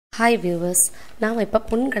Hi viewers, நாம் இப்போ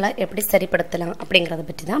புண்களை எப்படி சரிப்படுத்தலாம் அப்படிங்கிறத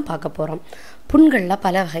பற்றி தான் பார்க்க போகிறோம். புண்களில்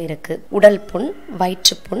பல வகை இருக்குது. உடல் புண்,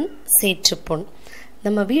 வயிற்றுப்புண், சேற்றுப்புண்.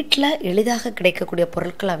 நம்ம வீட்டில் எளிதாக கிடைக்கக்கூடிய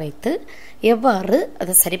பொருட்களை வைத்து எவ்வாறு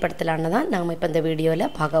அதை சரிப்படுத்தலான்னு தான் நாம் இப்போ இந்த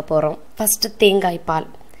வீடியோவில் பார்க்க போகிறோம். ஃபஸ்ட்டு தேங்காய் பால்.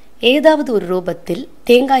 ஏதாவது ஒரு ரூபத்தில்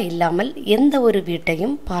தேங்காய் இல்லாமல் எந்த ஒரு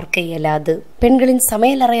வீட்டையும் பார்க்க இயலாது. பெண்களின்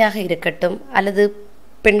சமையலறையாக இருக்கட்டும், அல்லது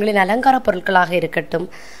பெண்களின் அலங்கார பொருட்களாக இருக்கட்டும்,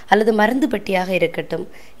 அல்லது மருந்து பெட்டியாக இருக்கட்டும்,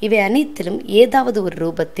 இவை அனைத்திலும் ஏதாவது ஒரு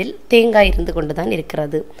ரூபத்தில் தேங்காய் இருந்து கொண்டுதான்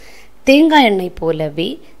இருக்கிறது. தேங்காய் எண்ணெய் போலவே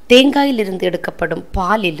தேங்காயிலிருந்து எடுக்கப்படும்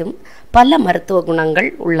பாலிலும் பல மருத்துவ குணங்கள்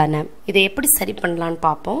உள்ளன. இதை எப்படி சரி பண்ணலான்னு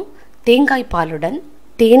பார்ப்போம். தேங்காய் பாலுடன்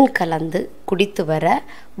தேன் கலந்து குடித்து வர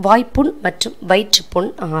வாய்ப்புண் மற்றும்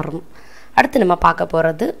வயிற்றுப்புண் ஆறும். அடுத்து நம்ம பார்க்க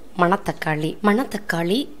போகிறது மணத்தக்காளி.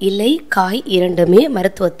 மணத்தக்காளி இலை, காய் இரண்டுமே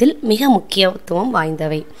மருத்துவத்தில் மிக முக்கியத்துவம்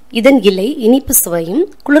வாய்ந்தவை. இதன் இலை இனிப்பு சுவையும்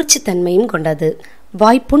குளிர்ச்சி தன்மையும் கொண்டது.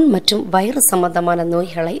 வாய்ப்புண் மற்றும் வயிறு சம்பந்தமான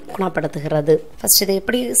நோய்களை குணப்படுத்துகிறது. ஃபர்ஸ்ட் இதை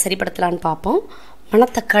எப்படி சரிப்படுத்தலான்னு பார்ப்போம்.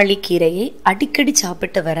 மணத்தக்காளி கீரையை அடிக்கடி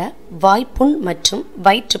சாப்பிட்டு வர வாய்ப்புண் மற்றும்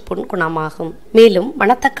வயிற்றுப்புண் குணமாகும். மேலும்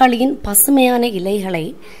மணத்தக்காளியின் பசுமையான இலைகளை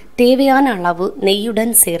தேவையான அளவு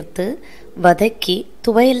நெய்யுடன் சேர்த்து வதக்கி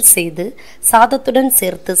துவையல் செய்து சாதத்துடன்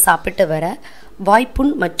சேர்த்து சாப்பிட்டு வர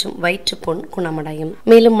வாய்ப்புண் மற்றும் வயிற்றுப்புண் குணமடையும்.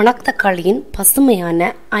 மேலும் மணத்தக்காளியின் பசுமையான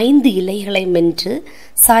 5 இலைகளை மென்று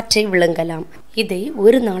சாற்றை விழுங்கலாம். இதை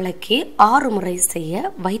ஒரு நாளைக்கு 6 முறை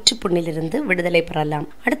செய்ய வயிற்றுப்புண்ணிலிருந்து விடுதலை பெறலாம்.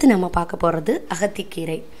 அடுத்து நம்ம பார்க்க போறது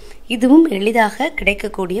அகத்திக்கீரை. இதுவும் எளிதாக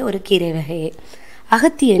கிடைக்கக்கூடிய ஒரு கீரை வகையே.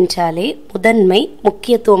 அகத்தி என்றாலே முதன்மை,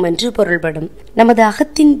 முக்கியத்துவம் என்று பொருள்படும். நமது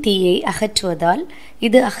அகத்தின் தீயை அகற்றுவதால்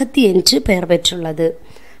இது அகத்தி என்று பெயர் பெற்றுள்ளது.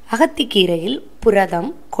 அகத்திக்கீரையில் புரதம்,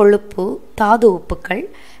 கொழுப்பு, தாது உப்புக்கள்,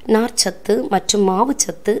 நார்ச்சத்து மற்றும்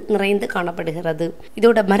மாவுச்சத்து நிறைந்து காணப்படுகிறது.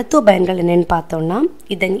 இதோட மருத்துவ பயன்கள் என்னன்னு பார்த்தோம்னா,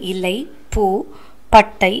 இதன் இலை, பூ,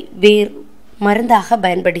 பட்டை, வேர் மருந்தாக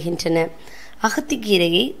பயன்படுகின்றன.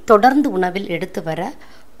 அகத்திக்கீரையை தொடர்ந்து உணவில் எடுத்து வர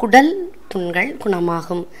குடல் புண்கள்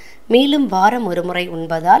குணமாகும். மேலும் வாரம் ஒரு முறை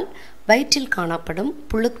உண்பதால் வயிற்றில் காணப்படும்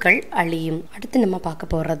புழுக்கள் அழியும். அடுத்து நம்ம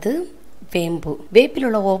பார்க்க போறது வேம்பு. வேப்பில்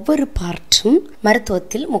உள்ள ஒவ்வொரு பார்ட்டும்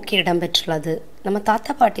மருத்துவத்தில் முக்கிய இடம் பெற்றுள்ளது. நம்ம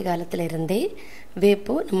தாத்தா பாட்டி காலத்துல இருந்தே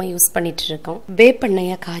வேப்பு நம்ம யூஸ் பண்ணிட்டு இருக்கோம்.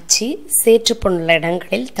 வேப்பெண்ணெயை காய்ச்சி சேற்று புண்ணுள்ள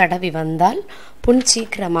இடங்களில் தடவி வந்தால் புண்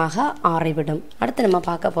சீக்கிரமாக ஆறிவிடும். அடுத்து நம்ம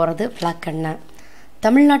பார்க்க போறது விளக்கெண்ணெய்.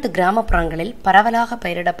 தமிழ்நாட்டு கிராமப்புறங்களில் பரவலாக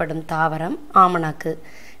பயிரிடப்படும் தாவரம் ஆமணக்கு.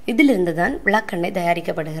 இதிலிருந்து தான் விளக்கெண்ணெய்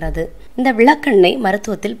தயாரிக்கப்படுகிறது. இந்த விளக்கெண்ணெய்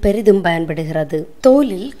மருத்துவத்தில் பெரிதும் பயன்படுகிறது.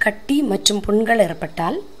 தோலில் கட்டி மற்றும் புண்கள்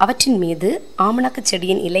ஏற்பட்டால் அவற்றின் மீது ஆமணக்கு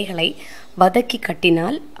செடியின் இலைகளை வதக்கி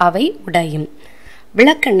கட்டினால் அவை உடையும்.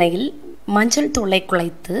 விளக்கெண்ணெயில் மஞ்சள் தூளை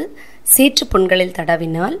குழைத்து சேற்று புண்களில்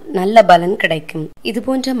தடவினால் நல்ல பலன் கிடைக்கும். இது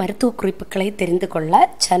போன்ற மருத்துவ குறிப்புகளை தெரிந்து கொள்ள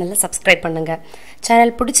சேனலை சப்ஸ்கிரைப் பண்ணுங்க.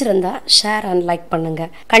 சேனல் பிடிச்சிருந்தா ஷேர் அண்ட் லைக் பண்ணுங்க.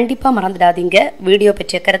 கண்டிப்பா மறந்துடாதீங்க, வீடியோ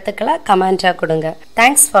பற்றிய கருத்துக்களை கமெண்டா கொடுங்க.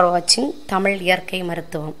 தேங்க்ஸ் ஃபார் வாட்சிங் தமிழ் இயற்கை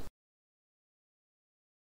மருத்துவம்.